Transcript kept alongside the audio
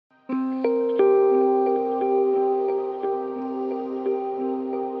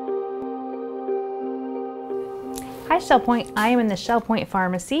Hi Shell Point, I am in the Shell Point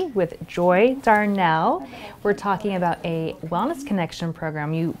Pharmacy with Joy Darnell. We're talking about a Wellness Connection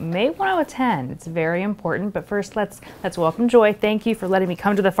program you may want to attend. It's very important, but first let's welcome Joy. Thank you for letting me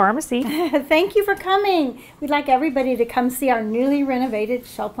come to the pharmacy. Thank you for coming. We'd like everybody to come see our newly renovated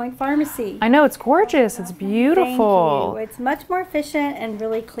Shell Point Pharmacy. I know, it's gorgeous. It's beautiful. Thank you. It's much more efficient and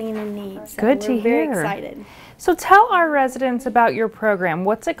really clean and neat. So Good to hear. We're very excited. So tell our residents about your program.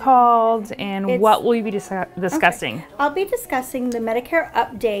 What's it called and what will you be discussing? Okay. I'll be discussing the Medicare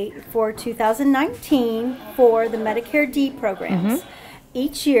update for 2019 for the Medicare D programs.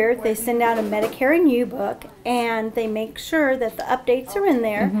 Each year they send out a Medicare and You book and they make sure that the updates are in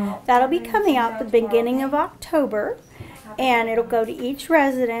there. That'll be coming out the beginning of October. And it'll go to each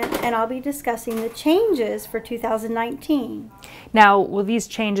resident, and I'll be discussing the changes for 2019. Now, will these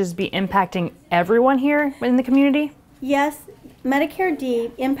changes be impacting everyone here in the community? Yes, Medicare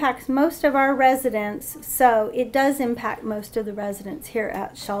D impacts most of our residents, so it does impact most of the residents here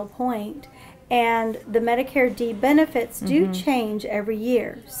at Shell Point. And the Medicare D benefits do change every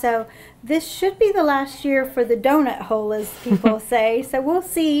year. So this should be the last year for the donut hole, as people say. So we'll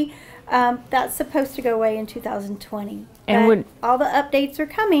see. That's supposed to go away in 2020. And all the updates are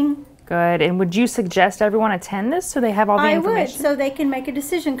coming. Good. And would you suggest everyone attend this so they have all the information? I would, so they can make a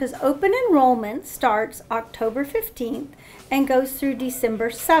decision, because open enrollment starts October 15th and goes through December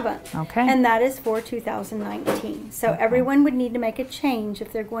 7th. Okay. And that is for 2019. So everyone would need to make a change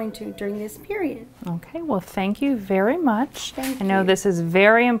if they're going to during this period. Okay. Well, thank you very much. Thank you. I know this is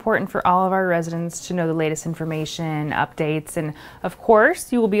very important for all of our residents to know the latest information, updates, and of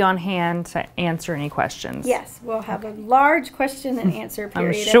course, you will be on hand to answer any questions. Yes, we'll have a large question and answer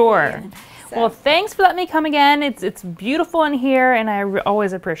period. I'm sure. So. Well, thanks for letting me come again. It's beautiful in here, and I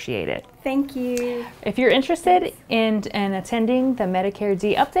always appreciate it. Thank you. If you're interested in attending the Medicare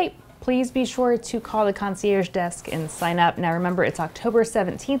D update, please be sure to call the concierge desk and sign up. Now remember, it's October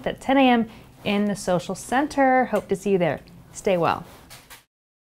 17th at 10 a.m. in the Social Center. Hope to see you there. Stay well.